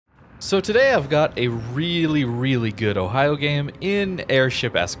So today I've got a really good Ohio game in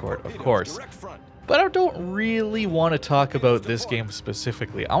Airship Escort, of course. But I don't really want to talk about this game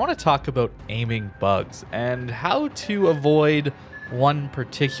specifically. I want to talk about aiming bugs and how to avoid one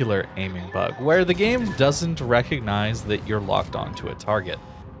particular aiming bug, where the game doesn't recognize that you're locked onto a target.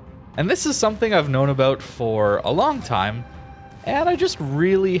 And this is something I've known about for a long time, and I just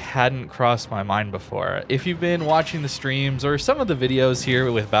really hadn't crossed my mind before. If you've been watching the streams or some of the videos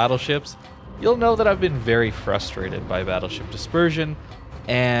here with Battleships, you'll know that I've been very frustrated by Battleship Dispersion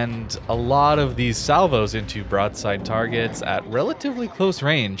and a lot of these salvos into broadside targets at relatively close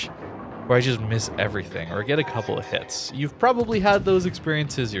range where I just miss everything or get a couple of hits. You've probably had those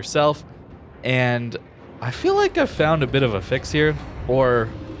experiences yourself, and I feel like I've found a bit of a fix here, or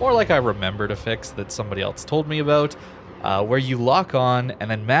more like I remembered a fix that somebody else told me about, where you lock on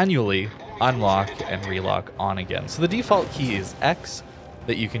and then manually unlock and relock on again. So the default key is X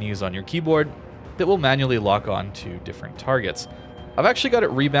that you can use on your keyboard that will manually lock on to different targets. I've actually got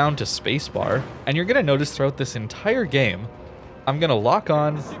it rebound to spacebar, and you're going to notice throughout this entire game, I'm going to lock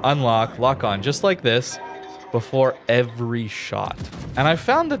on, unlock, lock on, just like this, before every shot. And I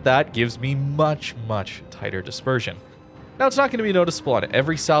found that that gives me much tighter dispersion. Now, it's not going to be noticeable on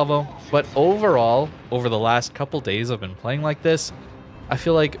every salvo, but overall, over the last couple days I've been playing like this, I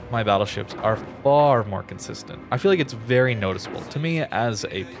feel like my battleships are far more consistent. I feel like it's very noticeable to me as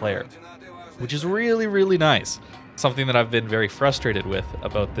a player, which is really nice. Something that I've been very frustrated with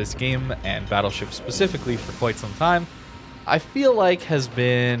about this game and Battleship specifically for quite some time, I feel like has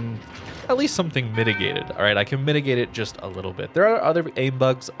been at least something mitigated. All right, I can mitigate it just a little bit. There are other aim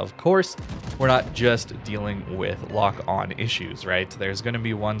bugs, of course. We're not just dealing with lock-on issues, right? There's going to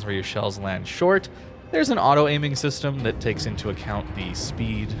be ones where your shells land short. There's an auto-aiming system that takes into account the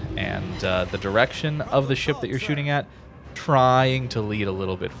speed and the direction of the ship that you're shooting at, trying to lead a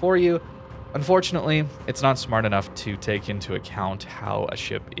little bit for you. Unfortunately, it's not smart enough to take into account how a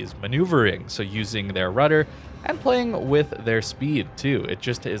ship is maneuvering, so using their rudder and playing with their speed too. It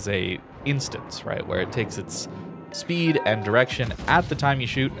just is a instance, right, where it takes its speed and direction at the time you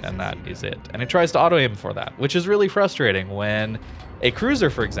shoot, and that is it. And it tries to auto-aim for that, which is really frustrating when a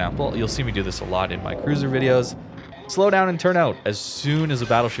cruiser, for example, you'll see me do this a lot in my cruiser videos, slow down and turn out. As soon as a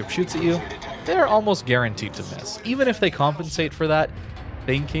battleship shoots at you, they're almost guaranteed to miss. Even if they compensate for that,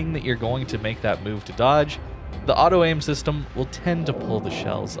 thinking that you're going to make that move to dodge, the auto-aim system will tend to pull the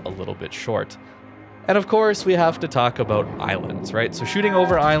shells a little bit short. And of course, we have to talk about islands, right? So shooting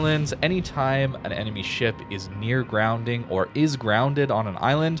over islands, anytime an enemy ship is near grounding or is grounded on an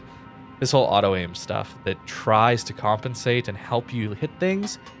island, this whole auto-aim stuff that tries to compensate and help you hit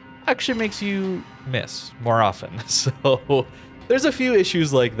things actually makes you miss more often. So there's a few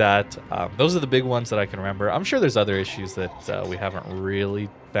issues like that. Those are the big ones that I can remember. I'm sure there's other issues that we haven't really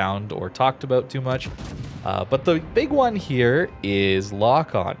found or talked about too much. But the big one here is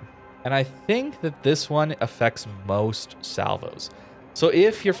lock-on. And I think that this one affects most salvos. So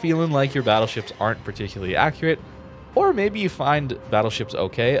if you're feeling like your battleships aren't particularly accurate, or maybe you find battleships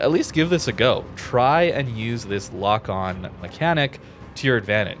okay, at least give this a go. Try and use this lock-on mechanic to your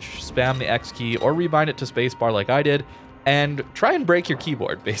advantage. Spam the X key or rebind it to spacebar like I did, and try and break your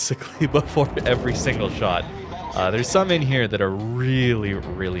keyboard, basically, before every single shot. There's some in here that are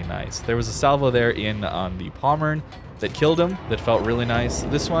really nice. There was a salvo there on the Pommern that killed him, that felt really nice.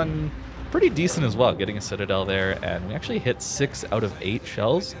 This one, pretty decent as well, getting a Citadel there, and we actually hit 6 out of 8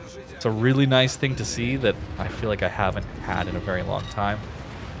 shells. It's a really nice thing to see that I feel like I haven't had in a very long time.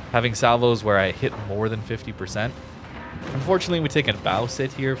 Having salvos where I hit more than 50%. Unfortunately, we take a bow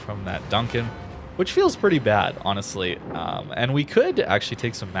sit here from that Duncan, which feels pretty bad, honestly. And we could actually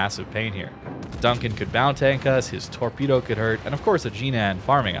take some massive pain here. Duncan could bow tank us, his torpedo could hurt, and of course a G-Nan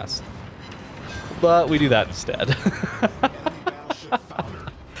farming us. But we do that instead.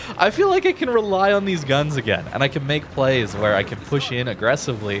 I feel like I can rely on these guns again, and I can make plays where I can push in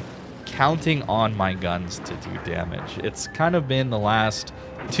aggressively, counting on my guns to do damage. It's kind of been the last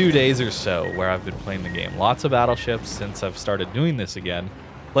 2 days or so where I've been playing the game. Lots of battleships since I've started doing this again.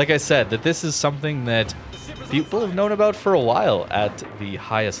 Like I said, that this is something that people have known about for a while at the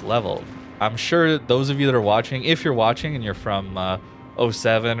highest level. I'm sure those of you that are watching, if you're watching and you're from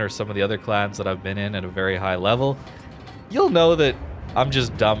 07 or some of the other clans that I've been in at a very high level, you'll know that I'm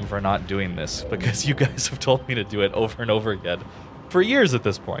just dumb for not doing this because you guys have told me to do it over and over again for years at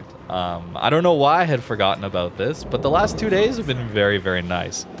this point. I don't know why I had forgotten about this, but the last 2 days have been very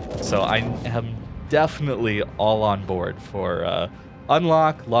nice. So I am definitely all on board for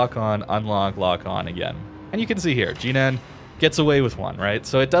unlock, lock on, unlock, lock on again. And you can see here, G-Nan gets away with one, right?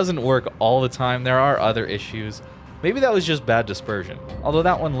 So it doesn't work all the time. There are other issues. Maybe that was just bad dispersion, although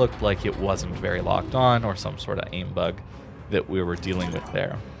that one looked like it wasn't very locked on or some sort of aim bug that we were dealing with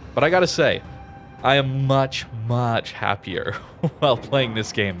there. But I gotta say, I am much, much happier while playing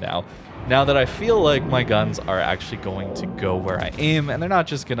this game now that I feel like my guns are actually going to go where I aim and they're not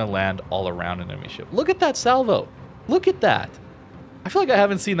just gonna land all around an enemy ship. Look at that salvo! Look at that! I feel like I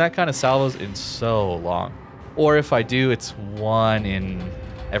haven't seen that kind of salvos in so long. Or if I do, it's one in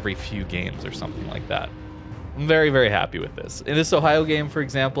every few games or something like that. I'm very, very happy with this. In this Ohio game, for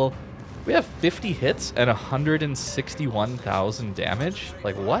example, we have 50 hits and 161,000 damage.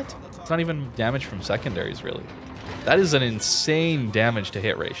 Like, what? It's not even damage from secondaries, really. That is an insane damage to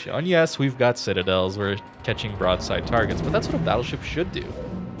hit ratio. And yes, we've got citadels, we're catching broadside targets, but that's what a battleship should do.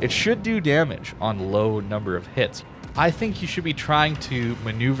 It should do damage on low number of hits. I think you should be trying to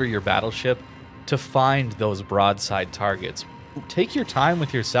maneuver your battleship to find those broadside targets. Take your time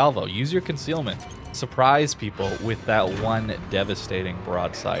with your salvo, use your concealment. Surprise people with that one devastating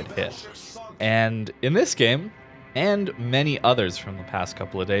broadside hit. And in this game, and many others from the past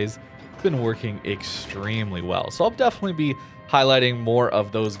couple of days, it's been working extremely well. So I'll definitely be highlighting more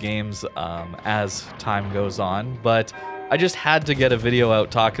of those games as time goes on, but I just had to get a video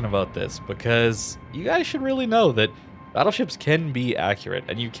out talking about this because you guys should really know that battleships can be accurate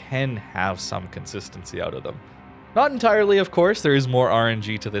and you can have some consistency out of them. Not entirely, of course, there is more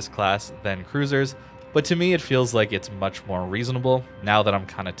RNG to this class than cruisers, but to me it feels like it's much more reasonable now that I'm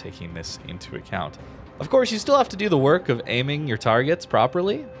kind of taking this into account. Of course, you still have to do the work of aiming your targets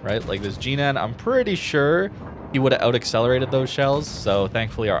properly, right? Like this G-Nan, I'm pretty sure he would have out-accelerated those shells, so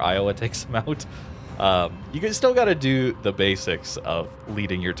thankfully our Iowa takes them out. You still got to do the basics of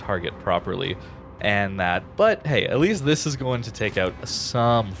leading your target properly and that, but hey, at least this is going to take out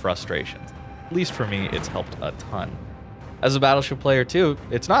some frustrations. At least for me, it's helped a ton. As a battleship player too,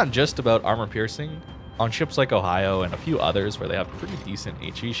 it's not just about armor piercing. On ships like Ohio and a few others where they have pretty decent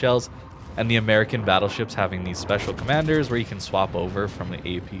HE shells, and the American battleships having these special commanders where you can swap over from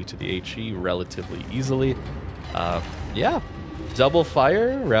the AP to the HE relatively easily. Yeah, double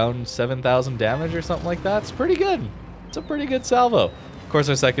fire, around 7,000 damage or something like that. It's pretty good. It's a pretty good salvo. Of course,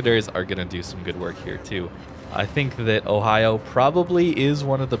 our secondaries are going to do some good work here too. I think that Ohio probably is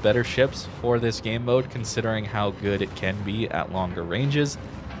one of the better ships for this game mode, considering how good it can be at longer ranges.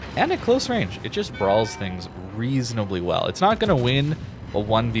 And at close range, it just brawls things reasonably well. It's not going to win a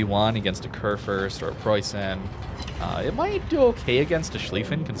 1v1 against a Kurfürst or a Preußen. It might do okay against a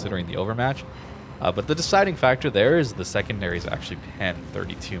Schlieffen, considering the overmatch. But the deciding factor there is the secondaries actually pen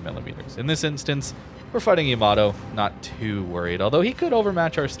 32mm. In this instance, we're fighting Yamato, not too worried, although he could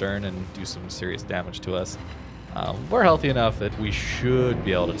overmatch our stern and do some serious damage to us. We're healthy enough that we should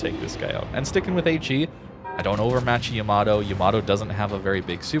be able to take this guy out. And sticking with HE, I don't overmatch Yamato. Yamato doesn't have a very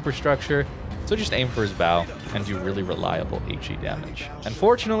big superstructure, so just aim for his bow and do really reliable HE damage. And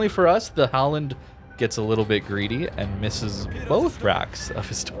fortunately for us, the Howland gets a little bit greedy and misses both racks of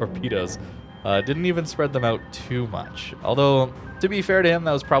his torpedoes. Didn't even spread them out too much. Although, to be fair to him,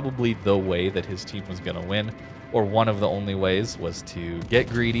 that was probably the way that his team was going to win, or one of the only ways, was to get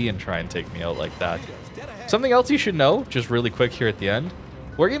greedy and try and take me out like that. Something else you should know, just really quick here at the end,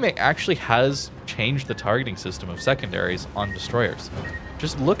 Wargaming actually has changed the targeting system of secondaries on destroyers.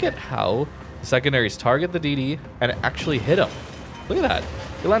 Just look at how secondaries target the DD and actually hit them. Look at that.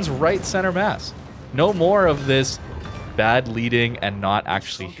 It lands right center mass. No more of this bad leading and not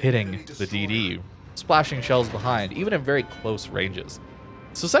actually hitting the DD, splashing shells behind, even in very close ranges.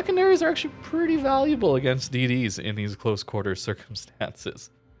 So secondaries are actually pretty valuable against DDs in these close quarter circumstances.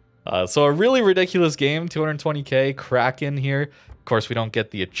 So a really ridiculous game, 220k, Kraken here. Of course, we don't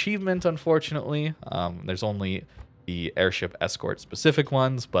get the achievement, unfortunately. There's only the Airship Escort specific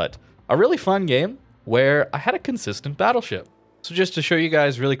ones, but a really fun game where I had a consistent battleship. So just to show you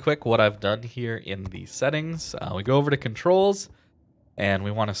guys really quick what I've done here in the settings, we go over to controls and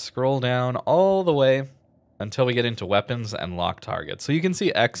we want to scroll down all the way until we get into weapons and lock targets. So you can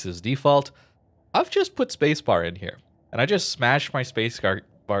see X is default. I've just put spacebar in here and I just smashed my spacebar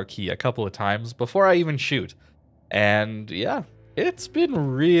key a couple of times before I even shoot. And yeah, it's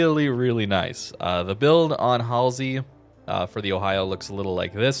been really, really nice. The build on Halsey for the Ohio looks a little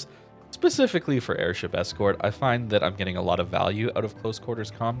like this. Specifically for Airship Escort, I find that I'm getting a lot of value out of close quarters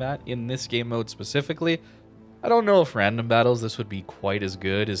combat in this game mode specifically. I don't know if random battles this would be quite as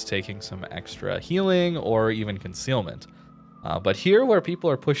good as taking some extra healing or even concealment. But here where people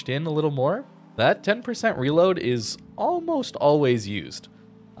are pushed in a little more, that 10% reload is almost always used.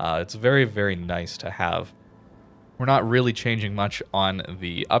 It's very, very nice to have. We're not really changing much on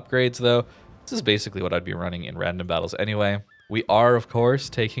the upgrades though. This is basically what I'd be running in random battles anyway. We are, of course,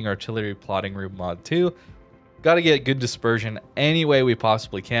 taking Artillery Plotting Room Mod 2. Got to get good dispersion any way we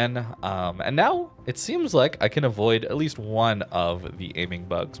possibly can. And now it seems like I can avoid at least one of the aiming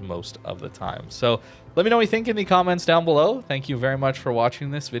bugs most of the time. So let me know what you think in the comments down below. Thank you very much for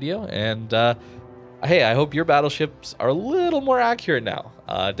watching this video. And hey, I hope your battleships are a little more accurate now.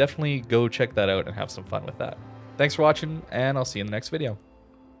 Definitely go check that out and have some fun with that. Thanks for watching, and I'll see you in the next video.